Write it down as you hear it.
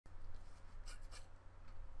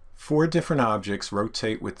Four different objects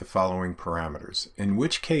rotate with the following parameters. In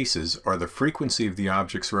which cases are the frequency of the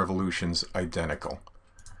object's revolutions identical?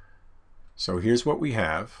 So here's what we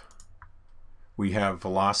have. We have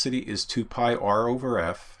velocity is 2 pi r over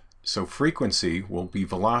f, so frequency will be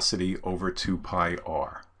velocity over 2 pi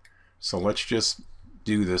r. So let's just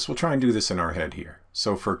do this. We'll try and do this in our head here.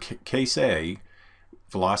 So for case A,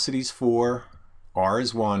 velocity is 4, r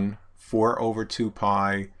is 1, 4 over 2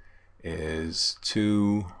 pi is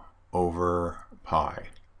 2 over pi.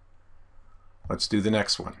 Let's do the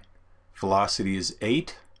next one. Velocity is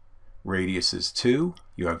 8, radius is 2,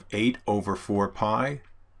 you have 8 over 4 pi.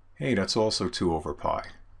 Hey, that's also 2 over pi.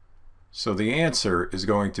 So the answer is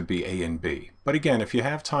going to be A and B. But again, if you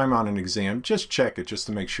have time on an exam, just check it just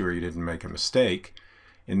to make sure you didn't make a mistake.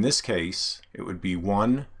 In this case, it would be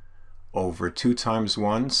 1 over 2 times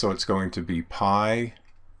 1, so it's going to be pi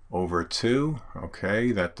over 2.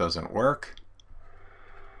 Okay, that doesn't work.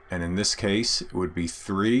 And in this case, it would be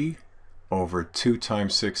 3 over 2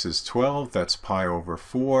 times 6 is 12. That's pi over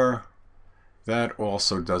 4. That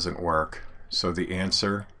also doesn't work. So the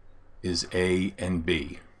answer is A and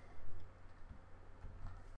B.